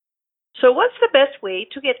So what's the best way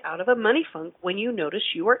to get out of a money funk when you notice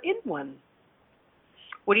you are in one?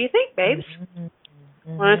 What do you think, babes?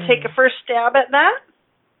 Mm-hmm. Want to take a first stab at that?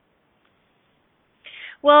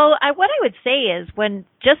 Well, what I would say is when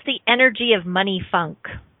just the energy of money funk.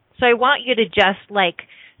 So I want you to just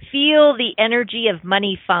feel the energy of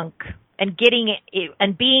money funk and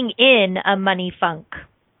and being in a money funk.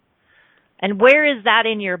 And where is that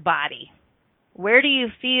in your body? Where do you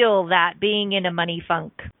feel that being in a money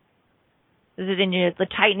funk? Is it in the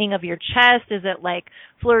tightening of your chest? Is it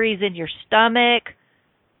flurries in your stomach?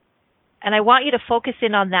 And I want you to focus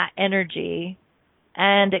in on that energy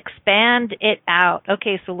and expand it out.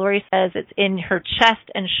 Okay, so Lori says it's in her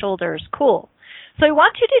chest and shoulders. Cool. So I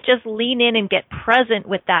want you to just lean in and get present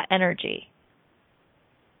with that energy.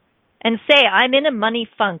 And say, I'm in a money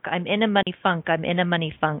funk. I'm in a money funk. I'm in a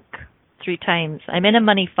money funk. 3 times. I'm in a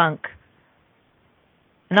money funk.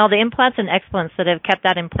 And all the implants and explants that have kept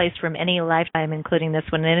that in place from any lifetime, including this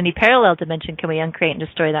one, in any parallel dimension, can we uncreate and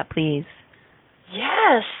destroy that, please?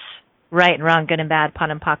 Yes. Right and wrong, good and bad,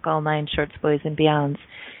 pon and pock, all nine, shorts, boys, and beyonds.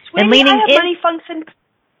 Sweetie, and leaning I have money funks in...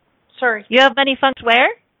 Sorry. You have money funks where?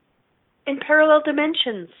 In parallel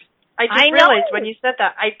dimensions. I just realized when you said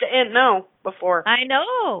that. I didn't know before. I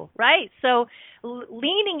know, right. So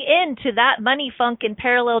leaning into that money funk in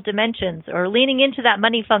parallel dimensions, or leaning into that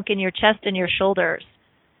money funk in your chest and your shoulders,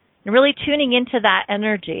 and really tuning into that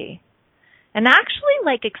energy, and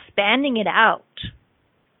actually expanding it out,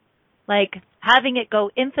 having it go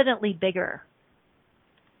infinitely bigger.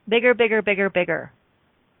 Bigger, bigger, bigger, bigger.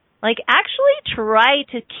 Actually try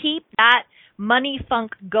to keep that money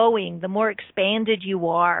funk going the more expanded you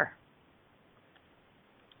are.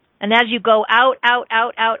 And as you go out, out,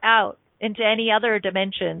 out, out, out into any other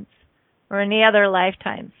dimensions or any other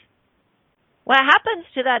lifetimes, what happens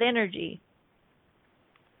to that energy?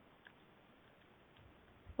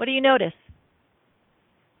 What do you notice?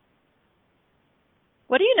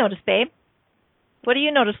 What do you notice, babe? What do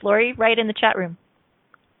you notice, Lori? Right in the chat room.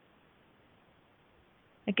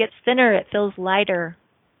 It gets thinner. It feels lighter.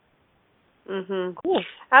 Mhm. Cool.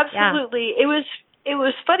 Absolutely. Yeah. It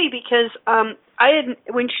was funny because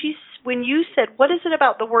when you said, what is it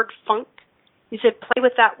about the word funk? You said play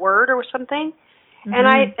with that word or something, and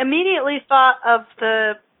I immediately thought of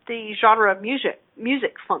the genre of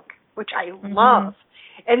music funk, which I love.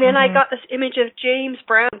 And then I got this image of James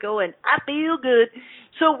Brown going, "I feel good."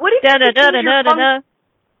 So what if you could change your funk?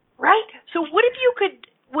 Right. So what if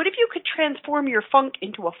you could transform your funk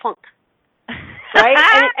into a funk? Right.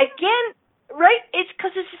 And again, right? It's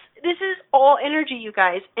because this is all energy, you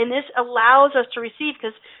guys, and this allows us to receive,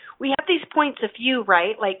 because we have these points of view,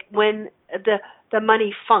 right? Like when the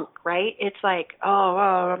money funk, right? It's like,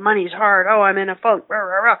 oh, money's hard. Oh, I'm in a funk. Rah,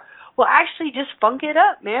 rah, rah. Well, actually, just funk it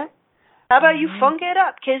up, man. How about you funk it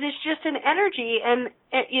up? Because it's just an energy, and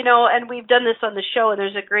we've done this on the show, and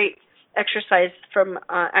there's a great exercise from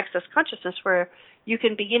Access Consciousness where you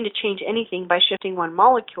can begin to change anything by shifting one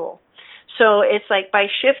molecule. So it's like by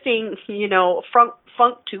shifting,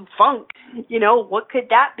 funk to funk, what could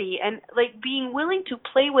that be? And being willing to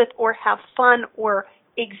play with or have fun or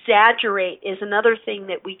exaggerate is another thing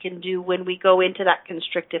that we can do when we go into that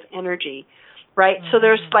constrictive energy. Right? So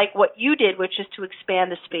there's what you did, which is to expand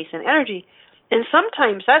the space and energy. And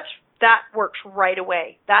sometimes that works right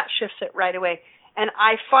away. That shifts it right away. And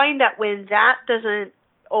I find that when that doesn't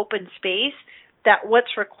open space, that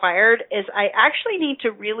what's required is I actually need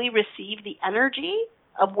to really receive the energy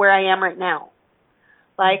of where I am right now.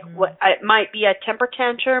 It might be a temper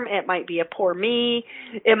tantrum, it might be a poor me,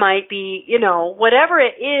 it might be, whatever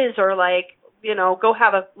it is, or go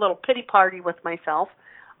have a little pity party with myself,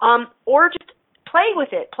 or just play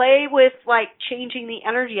with it. Play with changing the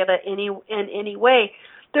energy of it in any way.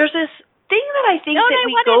 There's this thing that I think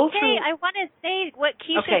through. I want to say what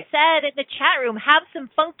Keisha said in the chat room. Have some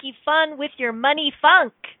funky fun with your money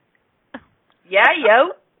funk. Yeah,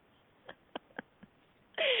 yo.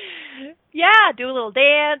 Yeah, do a little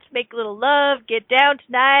dance, make a little love, get down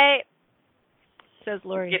tonight, says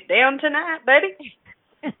Lori. Get down tonight, baby.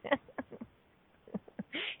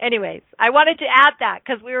 Anyways, I wanted to add that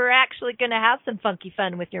because we were actually going to have some funky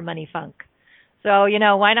fun with your money funk. So,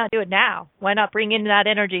 why not do it now? Why not bring in that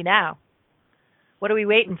energy now? What are we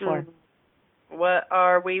waiting for? What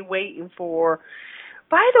are we waiting for?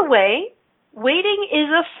 By the way, waiting is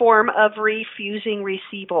a form of receiving.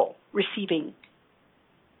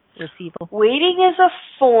 Waiting is a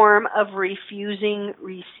form of refusing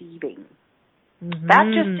receiving. That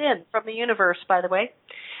just in from the universe, by the way.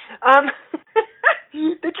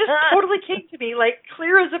 It just totally came to me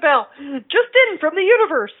clear as a bell. Just in from the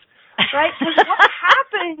universe, right? Because what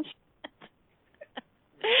happens?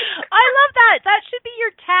 I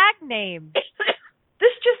name.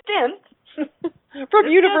 This just in. From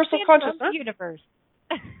this Universal just Consciousness. From the universe.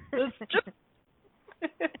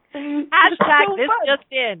 Hashtag so this fun.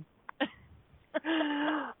 Just in.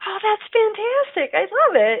 Oh, that's fantastic. I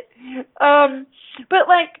love it. But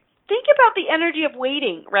like, think about the energy of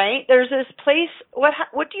waiting, right? There's this place,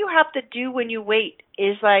 what do you have to do when you wait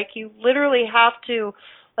is like you literally have to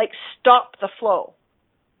like stop the flow.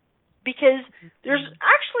 Because there's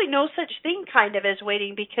actually no such thing kind of as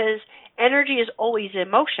waiting because energy is always in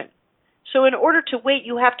motion. So in order to wait,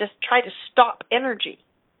 you have to try to stop energy,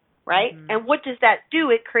 right? Mm-hmm. And what does that do?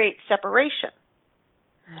 It creates separation.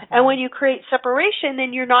 Mm-hmm. And when you create separation,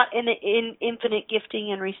 then you're not in infinite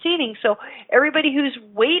gifting and receiving. So everybody who's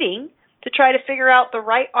waiting to try to figure out the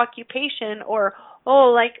right occupation or,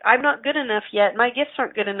 oh, like, I'm not good enough yet, my gifts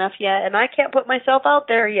aren't good enough yet, and I can't put myself out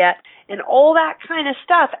there yet, and all that kind of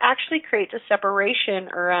stuff actually creates a separation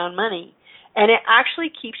around money. And it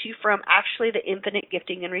actually keeps you from actually the infinite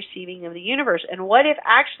gifting and receiving of the universe. And what if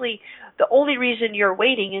actually the only reason you're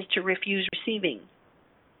waiting is to refuse receiving?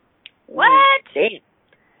 What? Damn.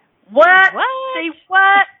 What? Say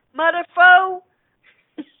what, motherfucker?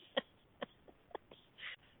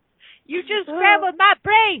 You just scrambled my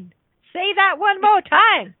brain. Say that one more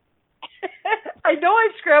time. I know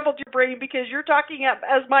I've scrambled your brain because you're talking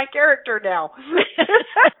as my character now.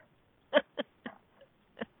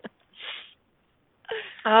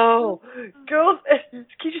 Oh, girl!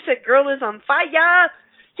 You said girl is on fire.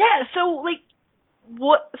 Yeah. So like,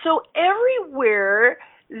 what? So everywhere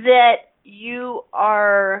that you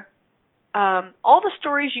are, all the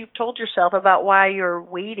stories you've told yourself about why you're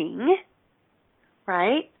waiting,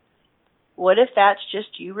 right? What if that's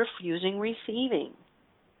just you refusing receiving?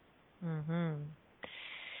 Mm-hmm.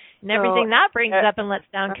 And everything that brings up and lets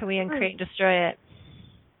down, can we uncreate and destroy it?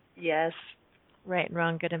 Yes. Right and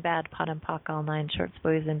wrong, good and bad, pot and pock, all nine shorts,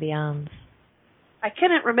 boys and beyonds. I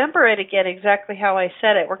couldn't remember it again exactly how I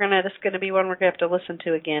said it. This is going to be one we're going to have to listen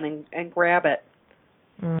to again and grab it.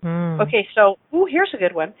 Mm-hmm. Okay, so here's a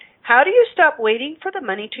good one. How do you stop waiting for the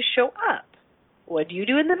money to show up? What do you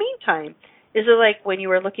do in the meantime? Is it like when you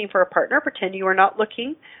were looking for a partner, pretend you were not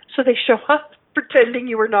looking, so they show up pretending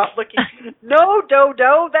you were not looking? No,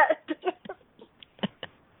 Dodo, that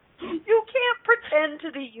you can't pretend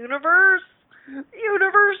to the universe. The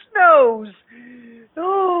universe knows.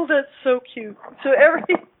 Oh, that's so cute. So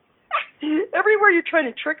everywhere you're trying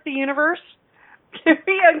to trick the universe, can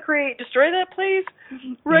we uncreate, destroy that, please?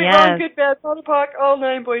 Right, yes. Wrong, good, bad, pot, pock, all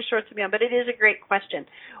nine, boys, shorts, and beyond. But it is a great question.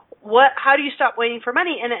 How do you stop waiting for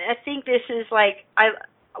money? And I think this is like,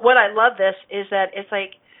 what I love this is that it's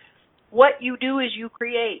like, what you do is you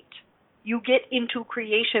create. You get into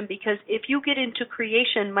creation, because if you get into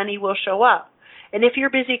creation, money will show up. And if you're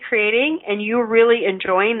busy creating and you're really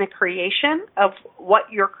enjoying the creation of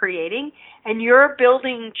what you're creating, and you're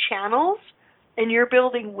building channels and you're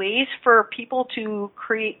building ways for people to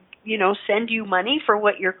create, send you money for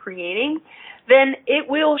what you're creating, then it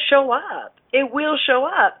will show up. It will show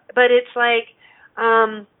up. But it's like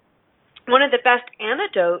one of the best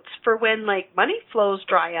antidotes for when like money flows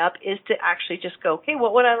dry up is to actually just go, okay,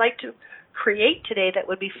 what would I like to create today that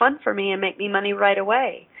would be fun for me and make me money right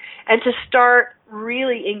away? And to start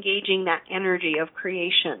really engaging that energy of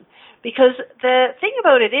creation. Because the thing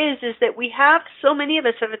about it is that we have, so many of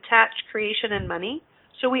us have attached creation and money,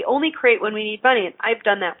 so we only create when we need money. And I've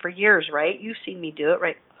done that for years, right? You've seen me do it,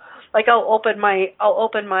 right? Like I'll open my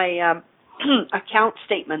account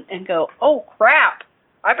statement and go, oh crap,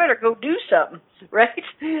 I better go do something, right?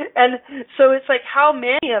 And so it's like, how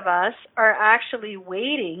many of us are actually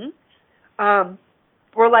waiting?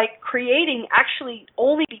 We're like creating actually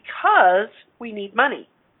only because we need money,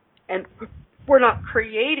 and we're not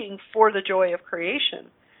creating for the joy of creation.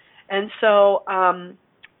 And so,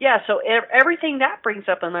 so everything that brings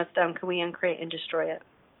up and lets down, can we uncreate and destroy it?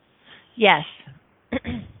 Yes.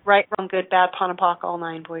 Right, wrong, good, bad, pon and pock, all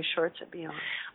nine, boys, shorts, and beyond.